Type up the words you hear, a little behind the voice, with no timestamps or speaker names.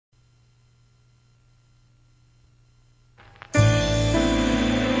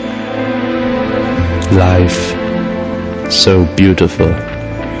Life, so beautiful.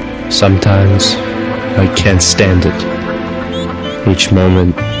 Sometimes I can't stand it. Each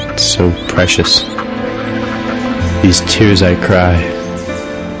moment, so precious. These tears I cry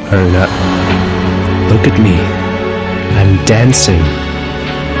are not. Look at me. I'm dancing.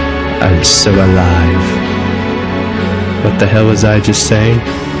 I'm so alive. What the hell was I just saying?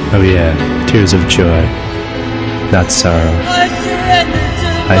 Oh yeah, tears of joy, not sorrow.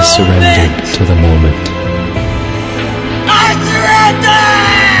 I surrender to the moment. I surrender!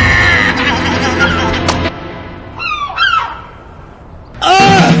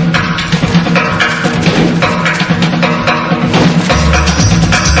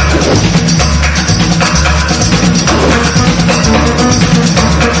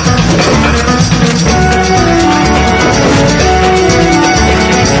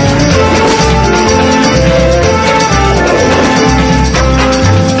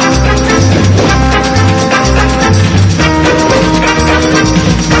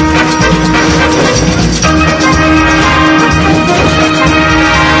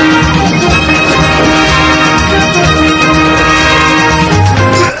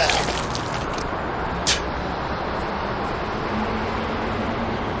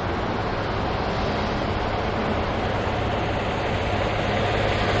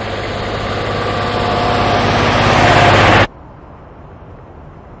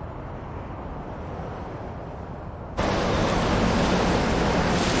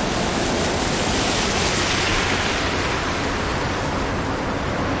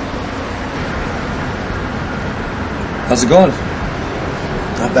 How's it going?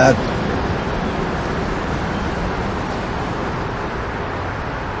 Not bad.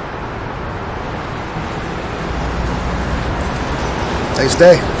 Nice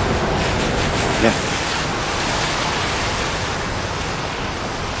day. Yeah.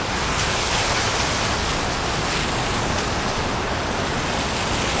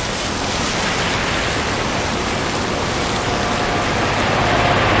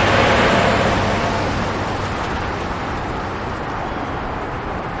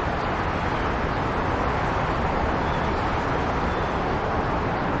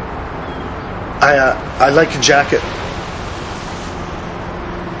 I like your jacket.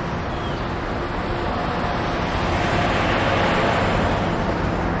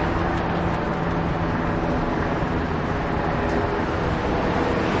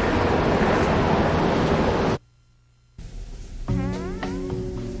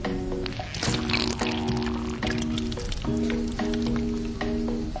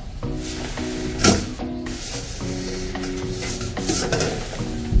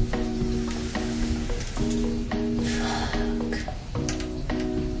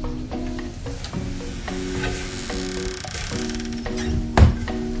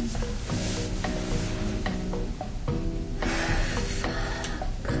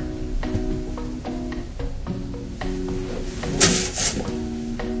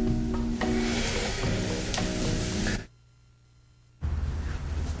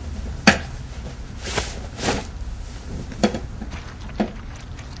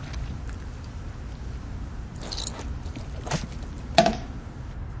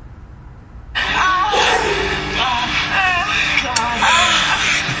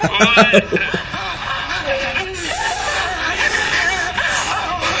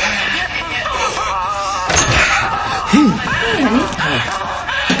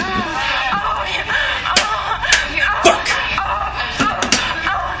 Fuck!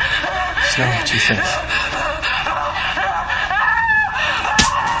 It's not what you think.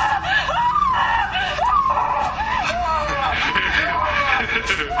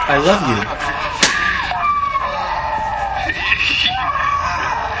 I love you.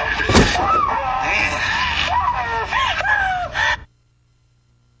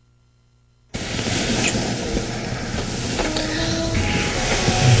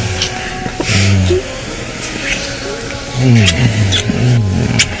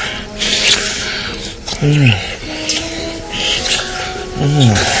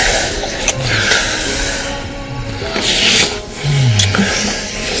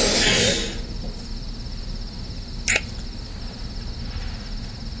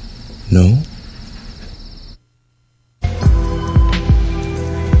 No?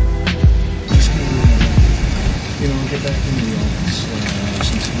 You know, get back into the office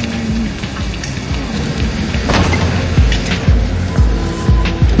sometime.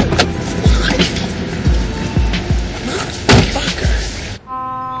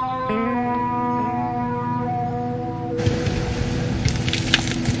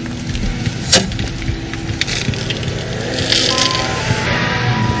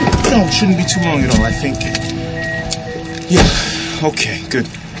 No, it shouldn't be too long at all, I think. Yeah, okay, good.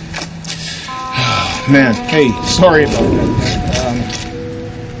 Man, hey, sorry about that.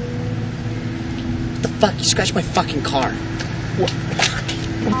 What the fuck? You scratched my fucking car. What?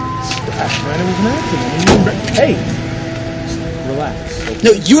 Scratch, man, it was an accident. Hey, relax. Okay.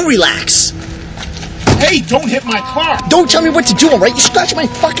 No, you relax. Hey, don't hit my car! Don't tell me what to do, alright? You scratched my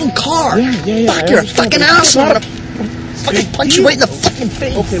fucking car. Yeah, Fuck, you're a fucking asshole. I'm gonna fucking punch you right in the fucking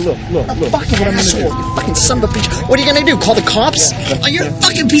face. Okay, look. A fucking What I'm gonna asshole. do. You fucking son of a bitch. What are you gonna do? Call the cops? Oh, you're a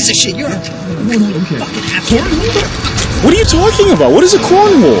fucking piece of shit. You're a fucking asshole. What are you talking about? What is a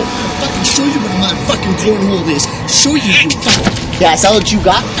cornhole? I'll fucking show you what a motherfucking cornhole is. Show you, you fucking... Yeah, is that what you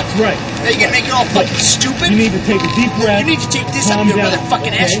got? That's right. Now you're gonna make it all fucking stupid? You need to take a deep breath. You need to take this up your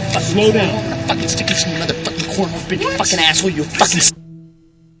motherfucking ass. You fucking slow down. I'm gonna fucking stick this in your motherfucking cornhole, bitch. You fucking asshole. You fucking...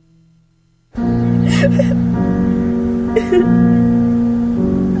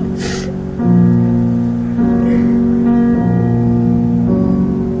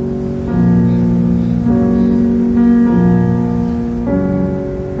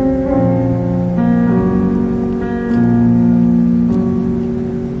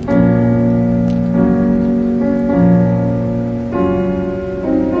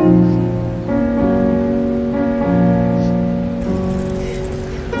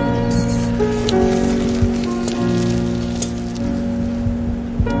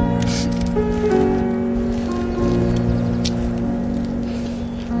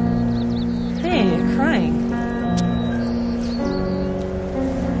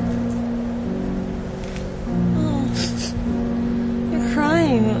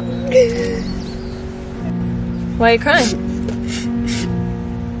 Why are you crying?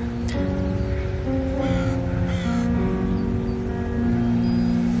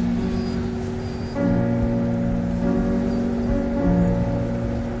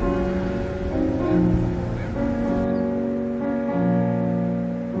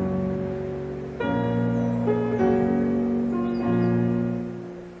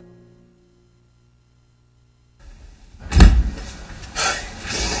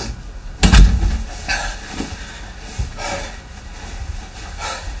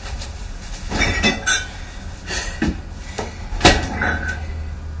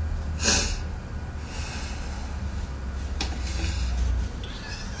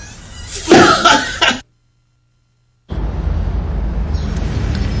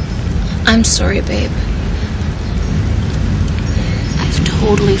 I'm sorry, babe. I've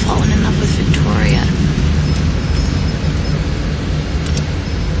totally fallen in love with Victoria.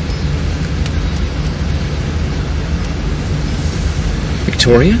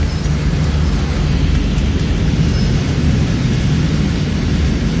 Victoria?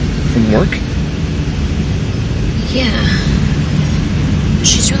 From work? Yeah.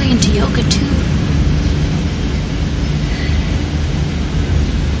 She's really into yoga, too.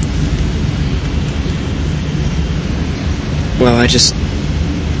 Well, I just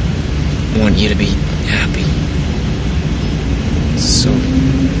want you to be happy. So,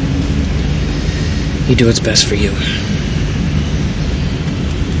 you do what's best for you.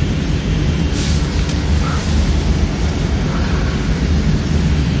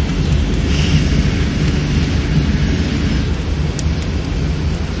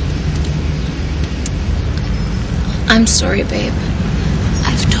 I'm sorry, babe.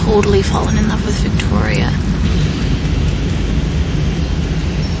 I've totally fallen in love with Victoria.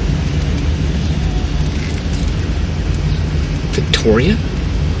 Victoria?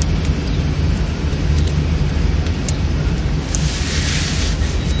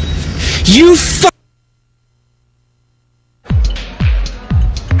 You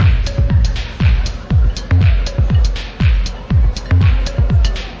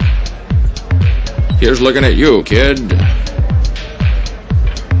Here's looking at you, kid.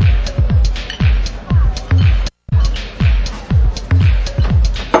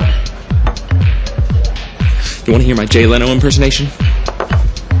 You want to hear my Jay Leno impersonation?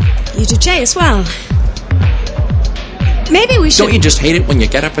 You do Jay as well. Maybe we should... Don't you just hate it when you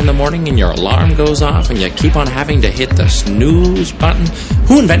get up in the morning and your alarm goes off and you keep on having to hit the snooze button?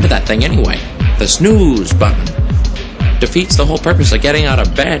 Who invented that thing anyway? The snooze button. Defeats the whole purpose of getting out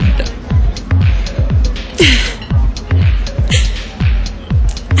of bed.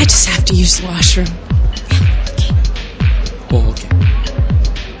 I just have to use the washroom. Oh, okay.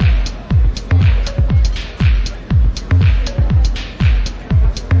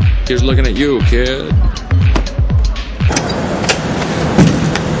 Here's looking at you, kid.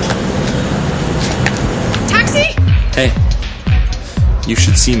 Taxi? Hey, you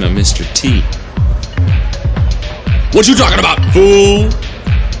should see my Mr. T. What you talking about, fool?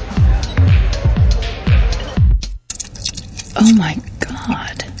 Oh my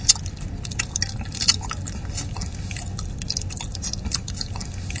God.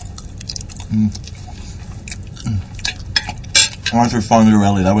 Arthur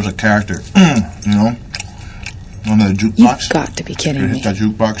Fonzarelli, that was a character. You know? On the jukebox. You've got to be kidding me. Hit that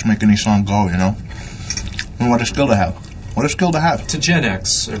jukebox, make any song go, you know? And what a skill to have. What a skill to have. To Gen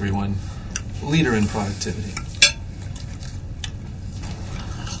X, everyone. Leader in productivity.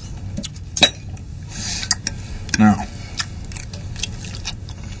 Now,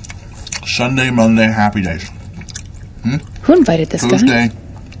 Sunday, Monday, happy days. Who invited this guy? Tuesday,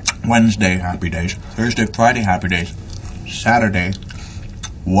 Wednesday, happy days. Thursday, Friday, happy days. Saturday,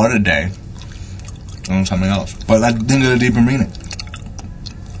 what a day. And something else. But that didn't get a deeper meaning.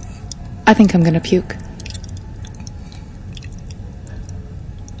 I think I'm gonna puke.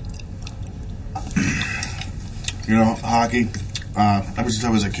 You know, hockey, ever since I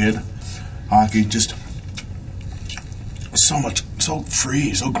was a kid, hockey just so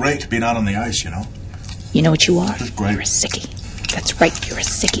free, so great being out on the ice, you know? You know what you are? Just great. You're a sickie. That's right, you're a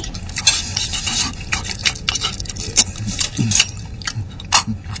sickie.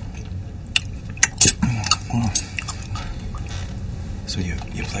 So you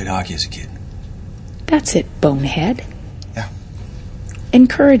played hockey as a kid? That's it, bonehead. Yeah.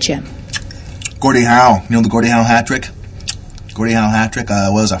 Encourage him. Gordie Howe, you know the Gordie Howe hat trick? Gordie Howe hat trick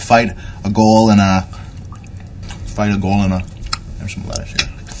was a fight, a goal, and a... Fight, a goal, and a... There's some lettuce here.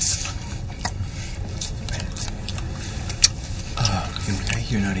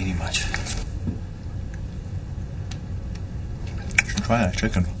 You're not eating much. You should try that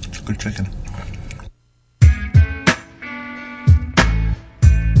chicken. It's a good chicken.